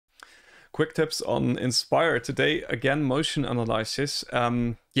Quick tips on Inspire today. Again, motion analysis.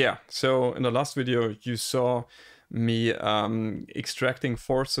 Yeah, so in the last video you saw me extracting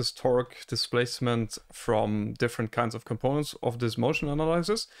forces, torque, displacement from different kinds of components of this motion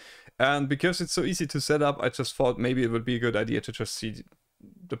analysis. And because it's so easy to set up, I just thought maybe it would be a good idea to just see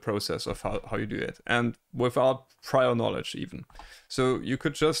the process of how you do it, and without prior knowledge even. So you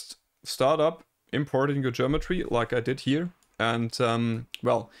could just start up importing your geometry like I did here. And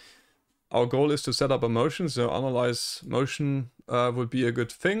well, our goal is to set up a motion, so analyze motion would be a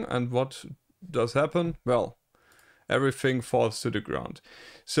good thing. And what does happen? Well, everything falls to the ground.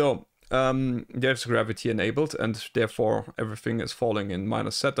 So there's gravity enabled, and therefore everything is falling in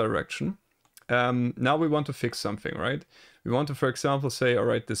 -z direction. Now we want to fix something, right? We want to, for example, say, all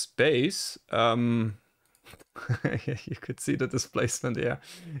right, this base, you could see the displacement here.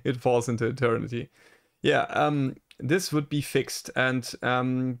 It falls into eternity. Yeah, this would be fixed, and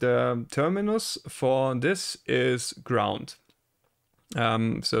the terminus for this is ground.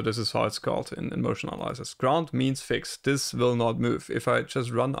 So this is how it's called in motion analysis. Ground means fixed. This will not move. If I just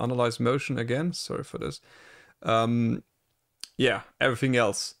run analyze motion again, sorry for this, yeah, everything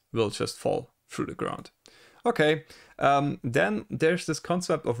else will just fall through the ground. Okay, then there's this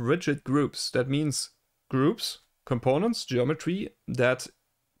concept of rigid groups. That means groups, components, geometry that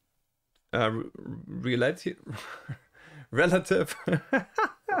relative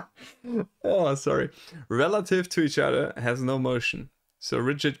oh, sorry, relative to each other has no motion. So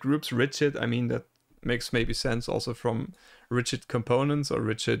rigid groups, rigid, I mean, that makes maybe sense also from rigid components or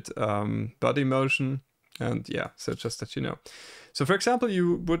rigid body motion. And yeah, so just that you know. So for example,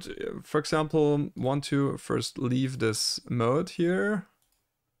 you would, for example, want to first leave this mode here.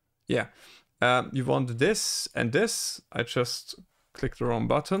 Yeah, you want this and this. I just clicked the wrong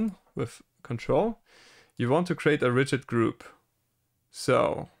button with Control. You want to create a rigid group.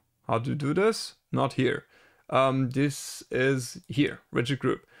 So how to do this? Not here. This is here, rigid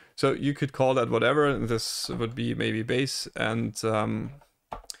group. So you could call that whatever. This would be maybe base. And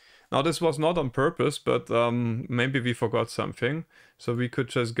now this was not on purpose, but maybe we forgot something. So we could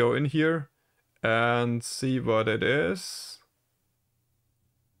just go in here and see what it is.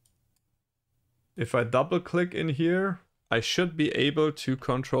 If I double click in here, I should be able to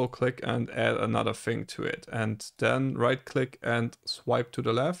control click and add another thing to it, and then right click and swipe to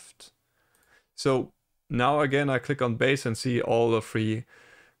the left. So now again, I click on base and see all the three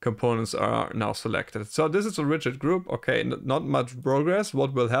components are now selected. So this is a rigid group. Okay, not much progress.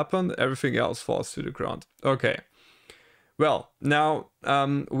 What will happen? Everything else falls to the ground. Okay. Well, now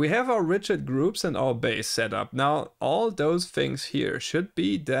we have our rigid groups and our base set up. Now all those things here should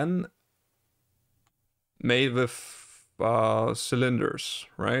be then made with cylinders,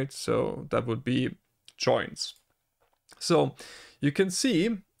 right? So that would be joints. So you can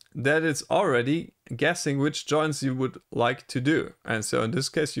see that it's already guessing which joints you would like to do. And so in this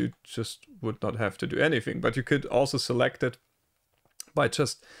case, you just would not have to do anything, but you could also select it by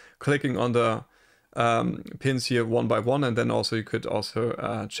just clicking on the pins here one by one. And then also you could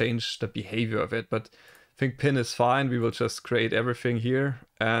also change the behavior of it. But I think pin is fine. We will just create everything here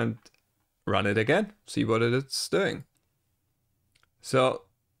and run it again, see what it's doing. So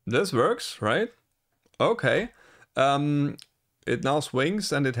this works, right? Okay. It now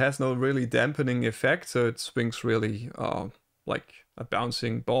swings and it has no really dampening effect. So it swings really like a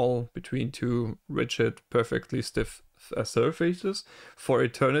bouncing ball between two rigid, perfectly stiff surfaces for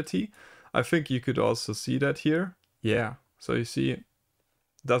eternity. I think you could also see that here. Yeah. So you see, it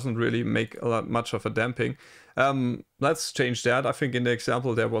doesn't really make much of a damping. Let's change that. I think in the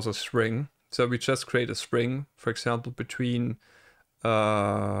example there was a spring. So we just create a spring, for example, between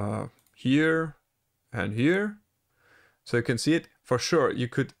here and here. So you can see it. For sure, you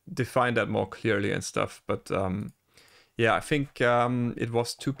could define that more clearly and stuff. But yeah, I think it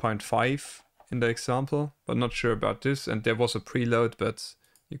was 2.5 in the example, but not sure about this. And there was a preload, but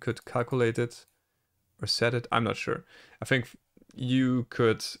you could calculate it or set it. I'm not sure. I think you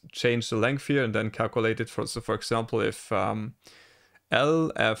could change the length here and then calculate it. So for example, if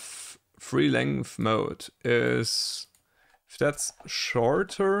LF free length mode is, if that's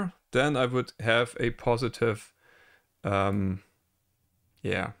shorter, then I would have a positive,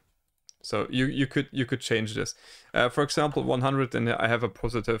 yeah. So you could change this. For example, 100, and I have a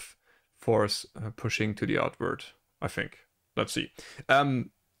positive force pushing to the outward, I think. Let's see.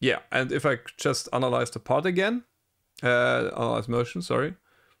 Yeah, and if I just analyze the part again, analyze motion, sorry.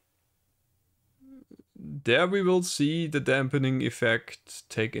 There we will see the dampening effect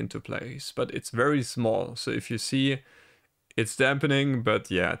take into place, but it's very small. So if you see, it's dampening,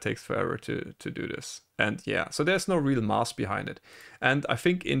 but yeah, it takes forever to do this. And yeah, so there's no real mass behind it. And I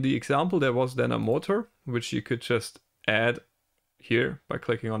think in the example, there was then a motor, which you could just add here by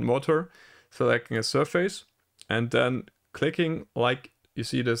clicking on motor, selecting a surface, and then clicking like you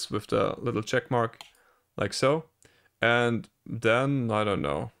see this with the little check mark, like so. And then, I don't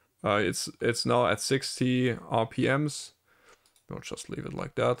know, it's now at 60 RPMs. I'll just leave it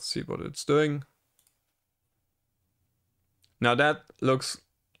like that, see what it's doing. Now that looks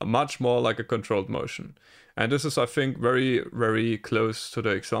much more like a controlled motion. And this is, I think, very, very close to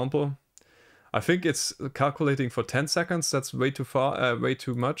the example. I think it's calculating for 10 seconds. That's way too far, way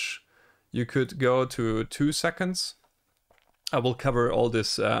too much. You could go to 2 seconds. I will cover all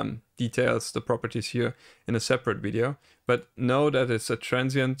this details, the properties here in a separate video. But know that it's a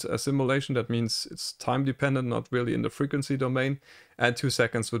transient simulation. That means it's time dependent, not really in the frequency domain. And 2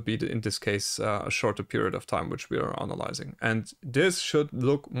 seconds would be, in this case, a shorter period of time, which we are analyzing. And this should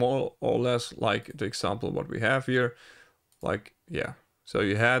look more or less like the example what we have here. Like, yeah. So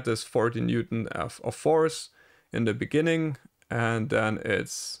you had this 40 Newton of force in the beginning, and then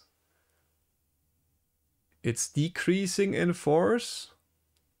it's decreasing in force,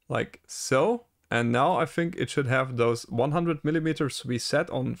 like so. And now I think it should have those 100 millimeters we set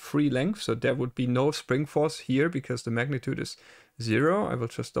on free length. So there would be no spring force here because the magnitude is 0. I will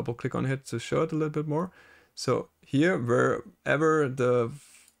just double click on it to show it a little bit more. So here, wherever the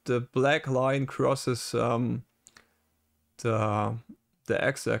black line crosses the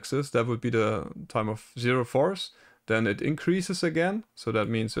x-axis, that would be the time of 0 force. Then it increases again. So that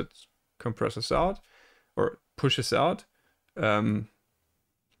means it compresses out or pushes out. And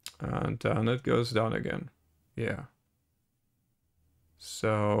then it goes down again. Yeah.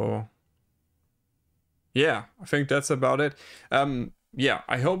 So yeah, I think that's about it. Yeah,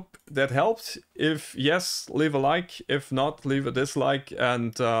 I hope that helped. If yes, leave a like. If not, leave a dislike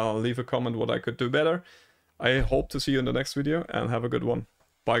and leave a comment what I could do better. I hope to see you in the next video and have a good one.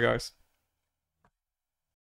 Bye guys.